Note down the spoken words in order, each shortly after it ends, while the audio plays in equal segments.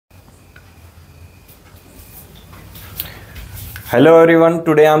Hello everyone,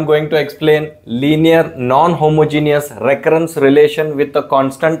 today I am going to explain linear non-homogeneous recurrence relation with a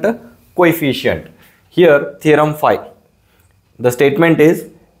constant coefficient. Here theorem 5. The statement is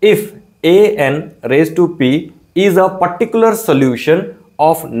if an raised to p is a particular solution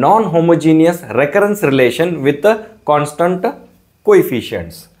of non-homogeneous recurrence relation with the constant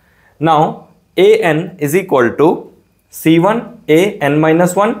coefficients. Now an is equal to C1 a n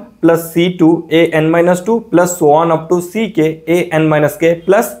minus 1 plus C2 a n minus 2 plus so on up to Ck a n minus k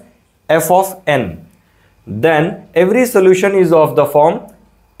plus f of n. Then every solution is of the form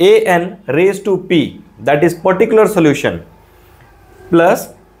a n raised to p, that is particular solution,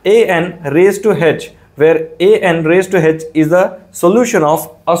 plus a n raised to h, where a n raised to h is a solution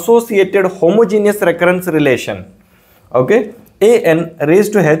of associated homogeneous recurrence relation. Okay, a n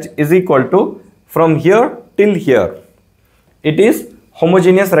raised to h is equal to from here till here. It is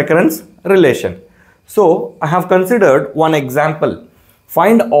homogeneous recurrence relation. So I have considered one example.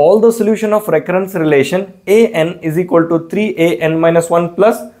 Find all the solution of recurrence relation an is equal to 3an minus 1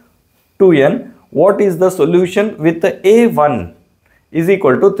 plus 2n. What is the solution with the a1 is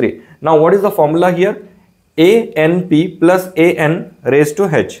equal to 3? Now what is the formula here? anp plus an raised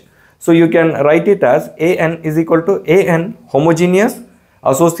to h. So you can write it as an is equal to an homogeneous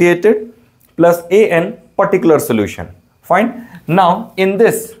associated plus an particular solution. Fine. Now in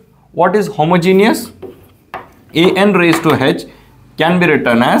this, what is homogeneous? An raised to h can be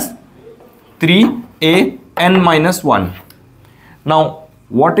written as 3an minus 1. Now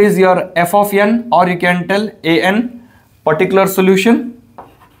what is your f of n, or you can tell an particular solution?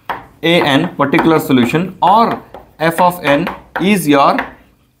 An particular solution or f of n is your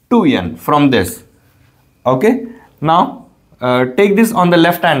 2n from this. Okay. Now take this on the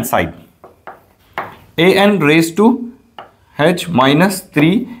left hand side. An raised to h minus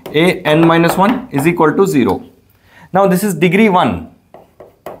 3 a n minus 1 is equal to 0. Now this is degree 1.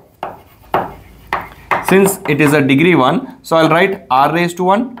 Since it is a degree 1, so I'll write r raised to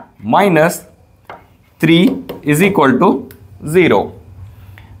 1 minus 3 is equal to 0.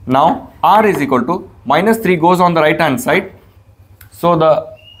 Now r is equal to minus 3 goes on the right hand side. So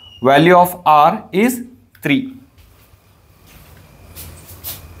the value of r is 3.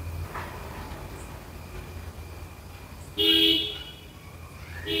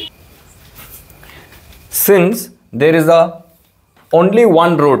 Since there is only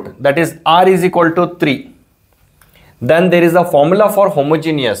one root, that is r is equal to 3, then there is a formula for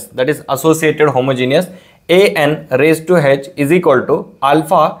homogeneous, that is associated homogeneous. An raised to h is equal to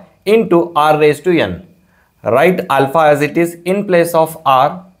alpha into r raised to n. Write alpha as it is, in place of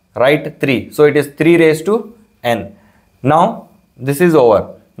r write 3. So it is 3 raised to n. Now this is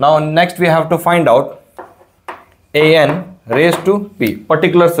over. Now next we have to find out an raised to p,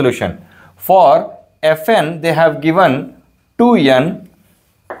 particular solution. For Fn they have given 2n,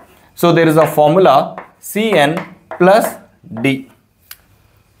 so there is a formula Cn plus d.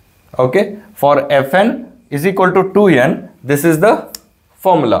 Okay, for Fn is equal to 2n, this is the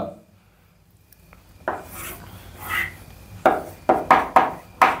formula.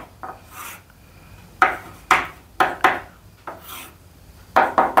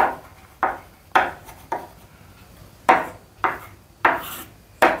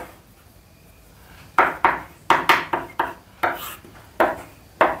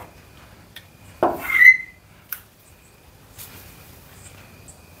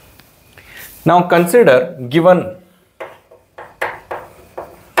 Now consider given,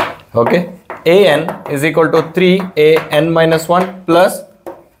 okay, an is equal to 3an minus 1 plus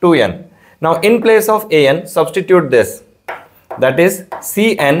 2n. Now in place of an substitute this, that is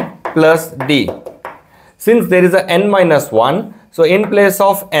Cn plus d. Since there is a n minus 1, so in place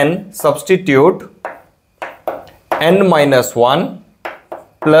of n substitute n minus 1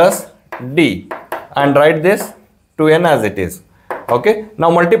 plus d and write this 2n as it is. Okay,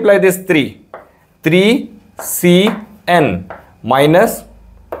 now multiply this 3cn minus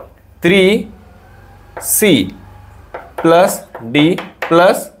 3c plus d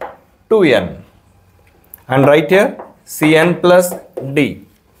plus 2n and write here cn plus d.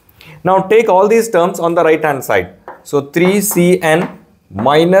 Now take all these terms on the right hand side. So 3cn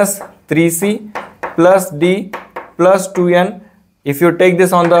minus 3c plus d plus 2n. If you take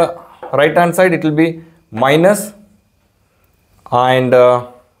this on the right hand side, it will be minus, and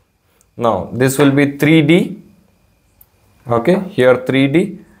now this will be 3d. Okay, here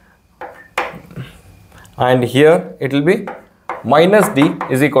 3d, and here it will be minus d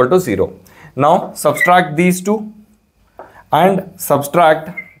is equal to 0. Now subtract these two and subtract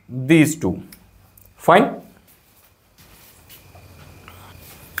these two. Fine.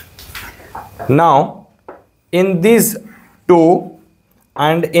 Now in these 2,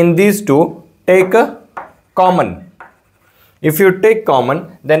 and in these two take a common. If you take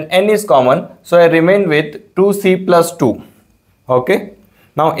common, then n is common, so I remain with 2c plus 2. Okay.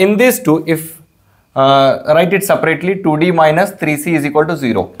 Now in these two, if write it separately, 2d minus 3c is equal to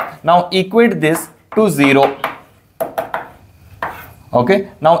 0. Now equate this to 0. Okay.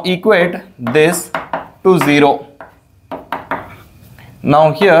 Now equate this to 0.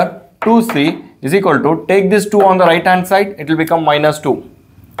 Now here 2c is equal to, take this 2 on the right hand side, it will become minus 2.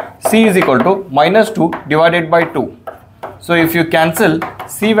 C is equal to minus 2 divided by 2. So if you cancel,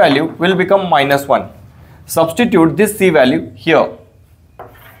 C value will become minus 1. Substitute this C value here.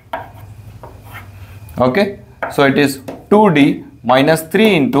 Okay. So it is 2d minus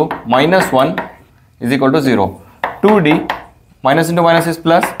 3 into minus 1 is equal to 0. 2d minus into minus is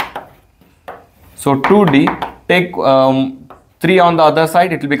plus. So 2d, take 3 on the other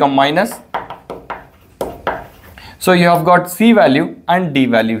side, it will become minus. So you have got C value and D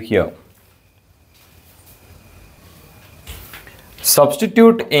value here.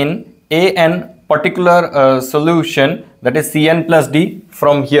 Substitute in an particular solution, that is Cn plus D,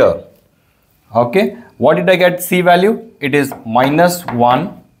 from here. Okay. What did I get? C value? It is minus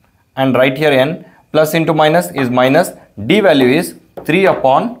 1, and right here n, plus into minus is minus. D value is 3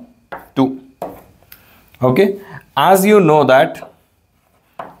 upon 2. Okay. As you know that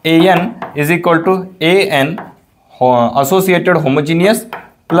An is equal to An associated homogeneous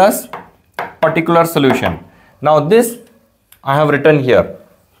plus particular solution. Now this I have written here.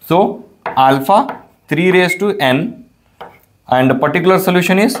 So alpha 3 raised to n, and the particular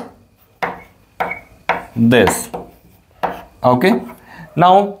solution is this. Okay.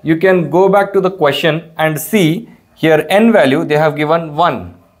 Now you can go back to the question and see here n value they have given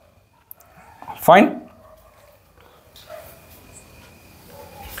 1. Fine.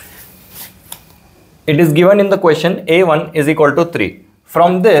 It is given in the question A1 is equal to 3.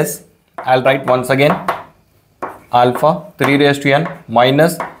 From this, I'll write once again alpha 3 raised to n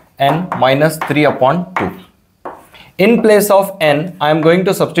minus 3 upon 2. In place of n, I am going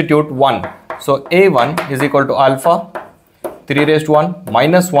to substitute 1. So A1 is equal to alpha 3 raised to 1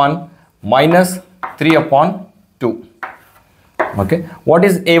 minus 3 upon 2. Okay. What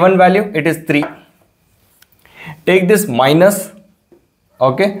is A1 value? It is 3. Take this minus.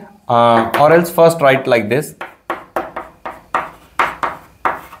 Okay. Or else first write like this.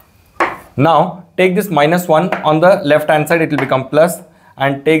 Now take this minus 1 on the left hand side, it will become plus,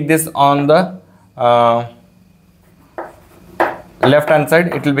 and take this on the left hand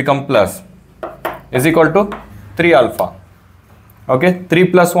side, it will become plus, is equal to 3 alpha. Okay. 3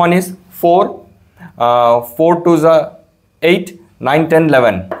 plus 1 is 4. 4 to the 8, 9, 10,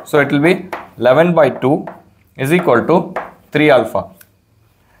 11. So it will be 11 by 2 is equal to 3 alpha.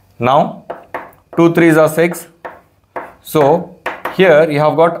 Now 2 3s are 6. So here you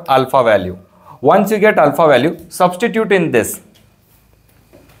have got alpha value. Once you get alpha value, substitute in this.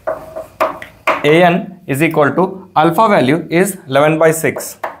 An is equal to alpha value is 11 by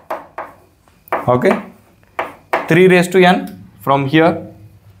 6. Okay. 3 raised to n from here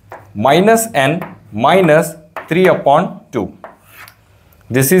minus n minus 3 upon 2.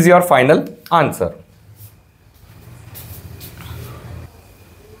 This is your final answer.